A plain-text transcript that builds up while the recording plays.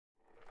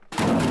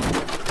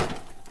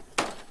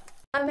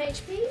I'm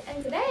HP,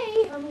 and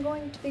today I'm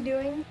going to be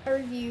doing a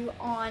review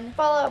on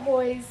Fall Out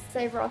Boy's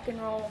Save Rock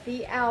and Roll,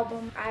 the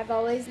album. I've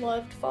always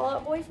loved Fall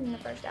Out Boy from the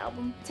first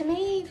album. To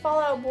me, Fall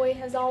Out Boy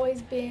has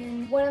always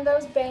been one of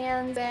those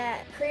bands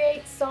that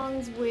creates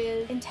songs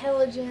with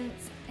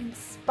intelligence and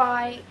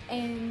spite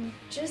and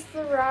just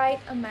the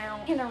right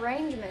amount and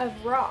arrangement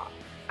of rock.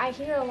 I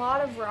hear a lot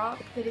of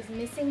rock that is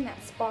missing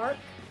that spark.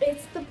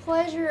 It's the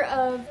pleasure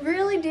of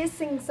really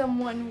dissing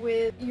someone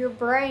with your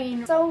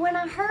brain. So when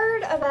I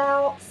heard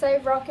about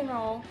Save Rock and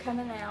Roll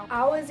coming out,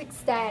 I was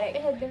ecstatic.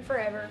 It had been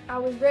forever. I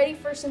was ready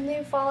for some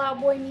new Fall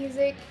Out Boy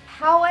music.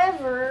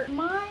 However,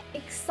 my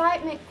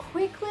excitement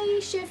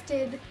quickly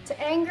shifted to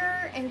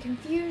anger and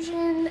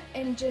confusion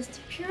and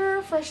just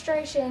pure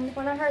frustration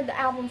when I heard the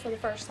album for the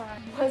first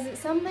time. Was it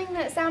something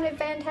that sounded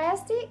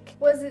fantastic?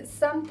 Was it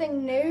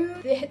something new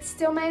that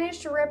still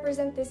managed to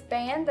represent this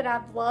band that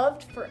I've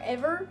loved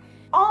forever?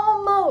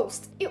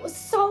 Almost! It was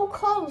so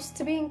close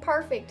to being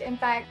perfect, in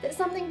fact, that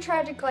something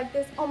tragic like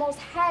this almost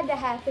had to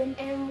happen.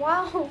 And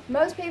while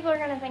most people are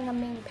gonna think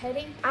I'm being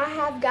petty, I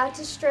have got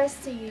to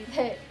stress to you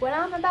that what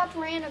I'm about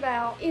to rant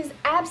about is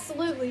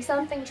absolutely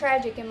something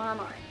tragic in my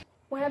mind.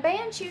 When a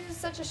band chooses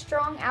such a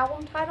strong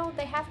album title,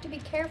 they have to be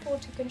careful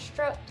to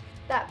construct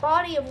that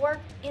body of work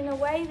in a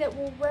way that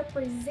will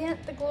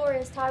represent the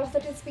glorious title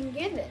that it's been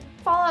given.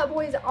 Fall Out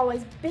Boy is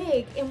always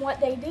big in what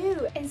they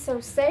do, and so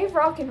Save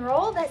Rock and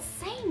Roll, that's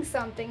saying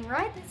something,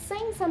 right? That's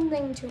saying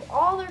something to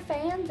all their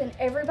fans and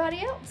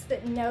everybody else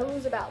that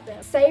knows about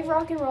them. Save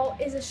Rock and Roll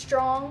is a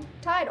strong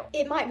title.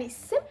 It might be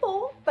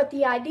simple, but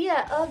the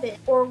idea of it,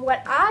 or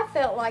what I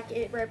felt like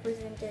it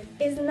represented,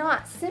 is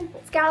not simple.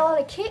 It's got a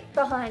lot of kick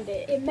behind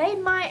it. It made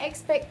my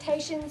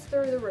expectations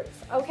through the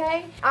roof,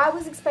 okay? I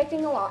was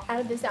expecting a lot out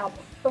of this album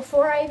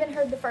before I even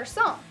heard the first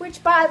song,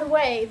 which, by the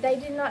way, they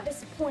did not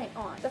disappoint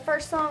on. The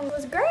first song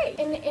was great,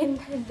 and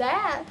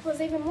that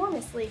was even more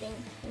misleading,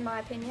 in my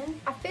opinion.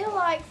 I feel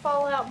like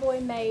Fall Out Boy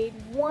made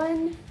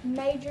one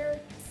major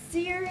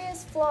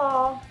serious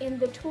flaw in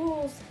the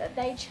tools that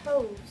they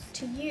chose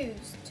to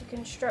use to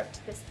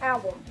construct this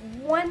album.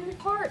 One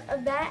part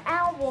of that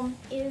album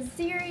is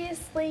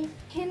seriously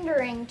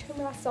hindering to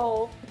my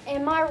soul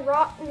and my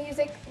rock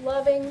music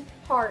loving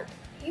heart.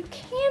 You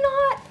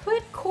cannot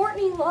put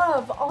Courtney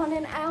Love on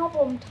an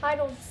album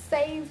titled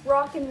Save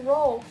Rock and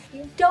Roll.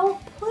 You don't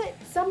put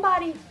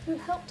somebody who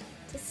helped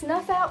to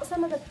snuff out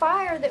some of the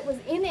fire that was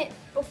in it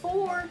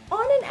before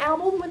on an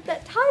album with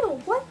that title.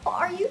 What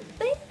are you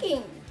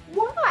thinking?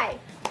 Why?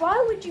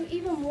 Why would you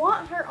even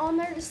want her on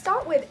there to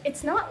start with?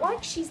 It's not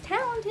like she's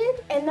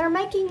talented, and they're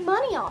making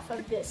money off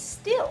of this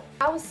still.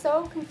 I was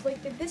so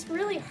conflicted. This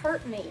really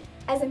hurt me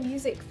as a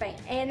music fan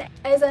and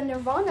as a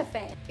Nirvana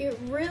fan. It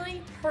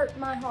really hurt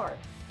my heart,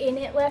 and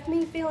it left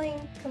me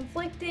feeling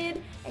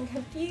conflicted and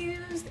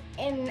confused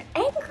and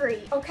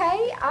angry,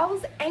 okay? I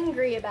was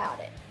angry about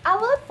it. I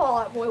love Fall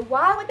Out Boy.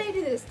 Why would they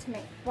do this to me?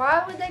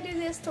 Why would they do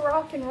this to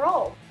rock and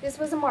roll? This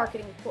was a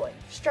marketing ploy,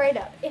 straight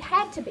up. It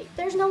had to be.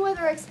 There's no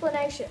other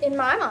explanation. In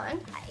my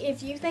mind,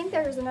 if you think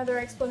there's another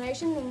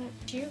explanation, then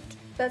shoot.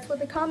 That's what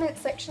the comment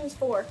section's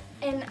for.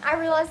 And I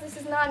realize this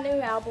is not a new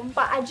album,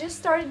 but I just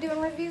started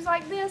doing reviews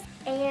like this,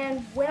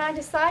 and when I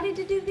decided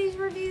to do these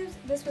reviews,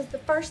 this was the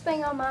first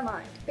thing on my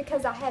mind,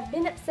 because I have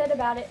been upset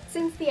about it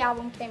since the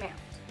album came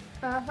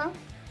out.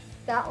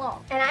 That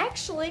long. And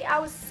actually, I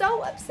was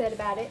so upset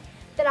about it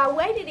that I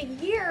waited a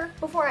year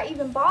before I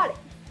even bought it.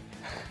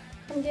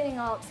 I'm getting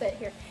all upset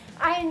here.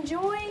 I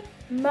enjoy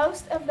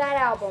most of that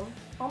album,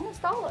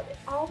 almost all of it,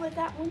 all but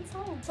that one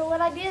song. So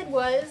what I did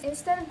was,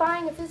 instead of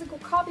buying a physical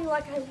copy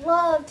like I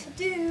love to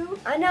do,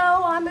 I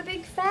know I'm a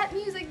big fat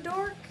music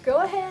dork, go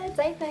ahead,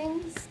 say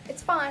things,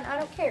 it's fine, I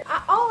don't care.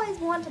 I always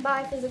want to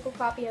buy a physical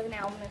copy of an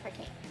album if I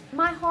can.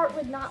 My heart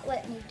would not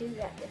let me do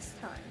that this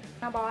time.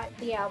 I bought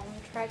the album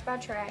track by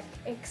track,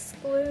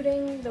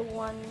 excluding the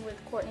one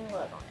with Courtney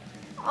Love on it.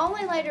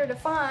 Only later to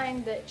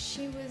find that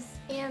she was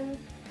in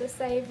the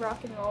Save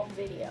Rock and Roll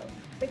video,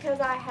 because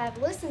I have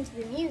listened to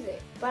the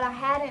music, but I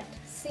hadn't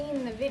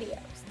seen the videos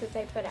that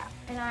they put out.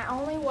 And I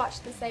only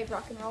watched the Save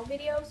Rock and Roll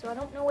video, so I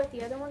don't know what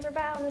the other ones are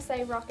about in the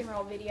Save Rock and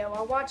Roll video.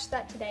 I watched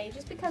that today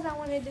just because I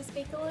wanted to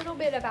speak a little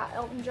bit about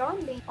Elton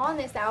John being on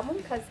this album,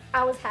 because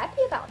I was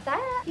happy about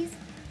that. He's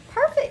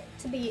perfect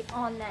to be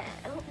on that.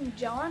 Elton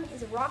John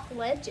is a rock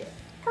legend.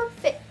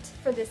 Perfect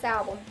for this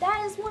album.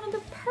 That is one of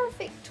the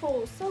perfect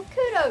tools, so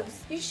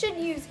kudos. You should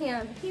use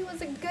him. He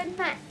was a good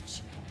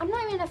match. I'm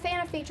not even a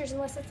fan of features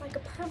unless it's like a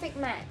perfect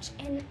match,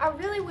 and I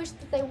really wish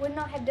that they would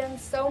not have done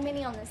so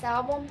many on this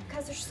album,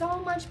 because they're so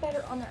much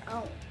better on their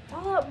own.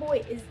 Fall Out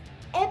Boy is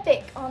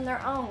epic on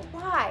their own.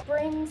 Why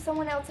bring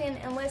someone else in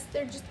unless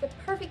they're just the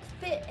perfect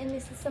fit, and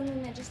this is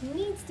something that just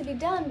needs to be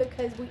done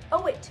because we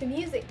owe it to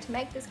music to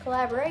make this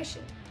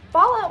collaboration.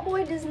 Fall Out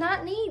Boy does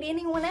not need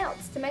anyone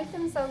else to make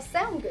themselves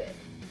sound good.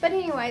 But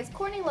anyways,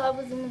 Courtney Love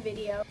was in the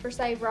video for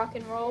Save Rock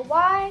and Roll.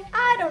 Why?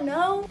 I don't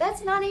know.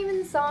 That's not even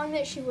the song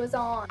that she was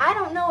on. I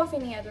don't know if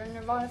any other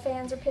Nirvana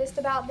fans are pissed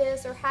about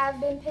this or have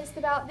been pissed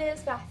about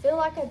this, but I feel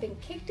like I've been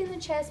kicked in the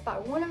chest by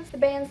one of the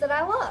bands that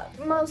I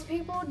love. Most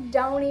people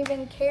don't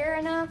even care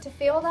enough to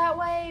feel that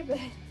way, but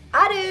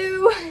I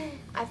do.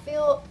 I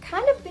feel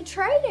kind of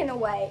betrayed in a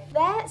way.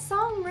 That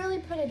song really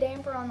put a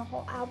damper on the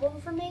whole album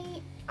for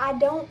me. I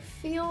don't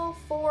feel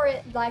for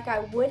it like I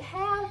would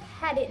have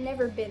had it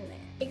never been there.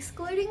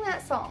 Excluding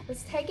that song,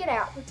 let's take it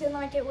out, pretend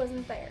like it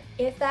wasn't there.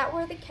 If that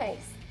were the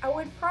case, I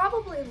would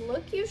probably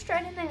look you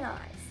straight in the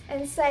eyes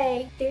and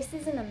say, this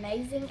is an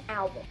amazing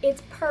album.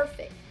 It's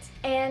perfect.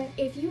 And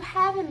if you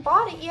haven't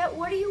bought it yet,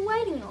 what are you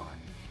waiting on?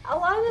 A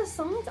lot of the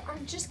songs are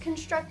just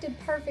constructed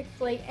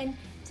perfectly, and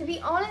to be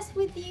honest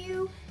with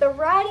you, the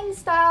writing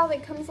style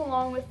that comes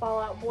along with Fall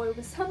Out Boy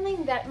was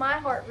something that my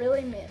heart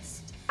really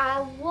missed.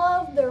 I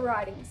love their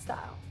writing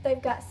style.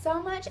 They've got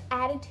so much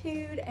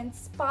attitude and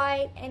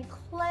spite and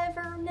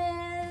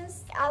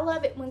cleverness. I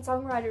love it when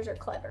songwriters are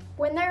clever.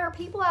 When there are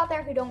people out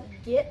there who don't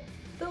get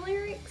the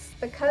lyrics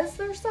because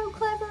they're so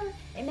clever,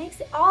 it makes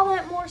it all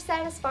that more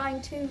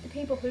satisfying to the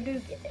people who do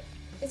get it.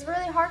 It's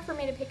really hard for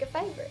me to pick a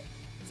favorite.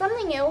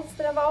 Something else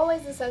that I've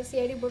always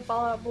associated with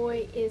Fall Out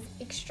Boy is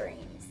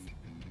extremes.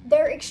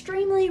 They're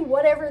extremely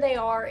whatever they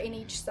are in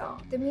each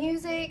song. The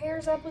music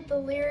pairs up with the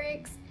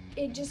lyrics.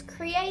 It just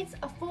creates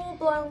a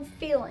full-blown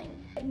feeling.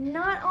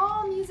 Not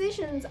all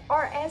musicians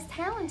are as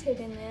talented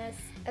in this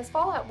as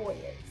Fall Out Boy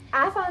is.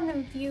 I find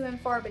them few and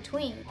far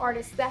between,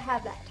 artists that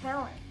have that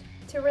talent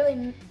to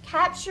really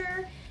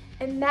capture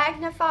and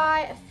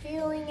magnify a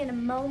feeling in a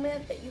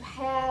moment that you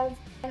have.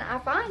 And I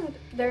find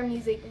their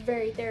music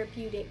very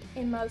therapeutic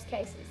in most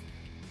cases.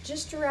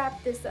 Just to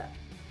wrap this up,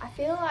 I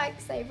feel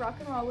like Save Rock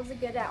and Roll was a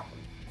good album.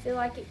 I feel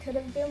like it could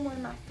have been one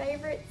of my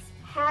favorites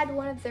had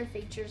one of their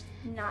features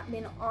not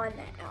been on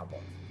that album.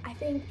 I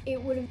think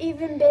it would have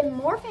even been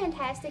more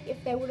fantastic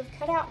if they would have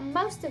cut out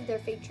most of their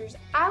features.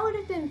 I would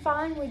have been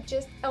fine with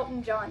just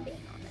Elton John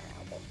being on that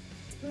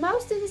album.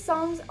 Most of the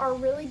songs are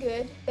really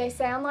good. They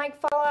sound like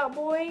Fall Out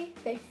Boy,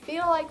 they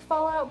feel like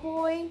Fall Out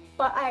Boy,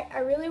 but I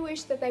really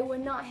wish that they would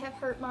not have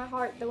hurt my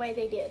heart the way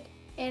they did.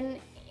 And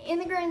in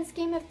the grand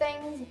scheme of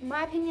things,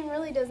 my opinion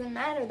really doesn't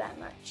matter that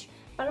much.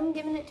 But I'm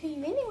giving it to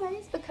you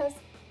anyways because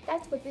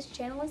that's what this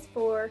channel is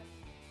for.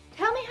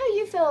 Tell me how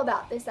you feel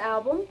about this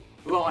album.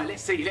 Right,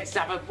 let's see. Let's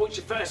have a... What's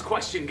your first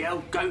question,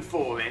 girl? Go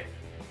for it.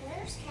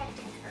 Where's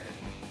Captain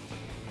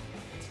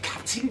Kirk?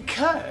 Captain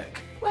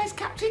Kirk? Where's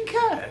Captain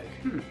Kirk?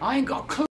 I ain't got a clue.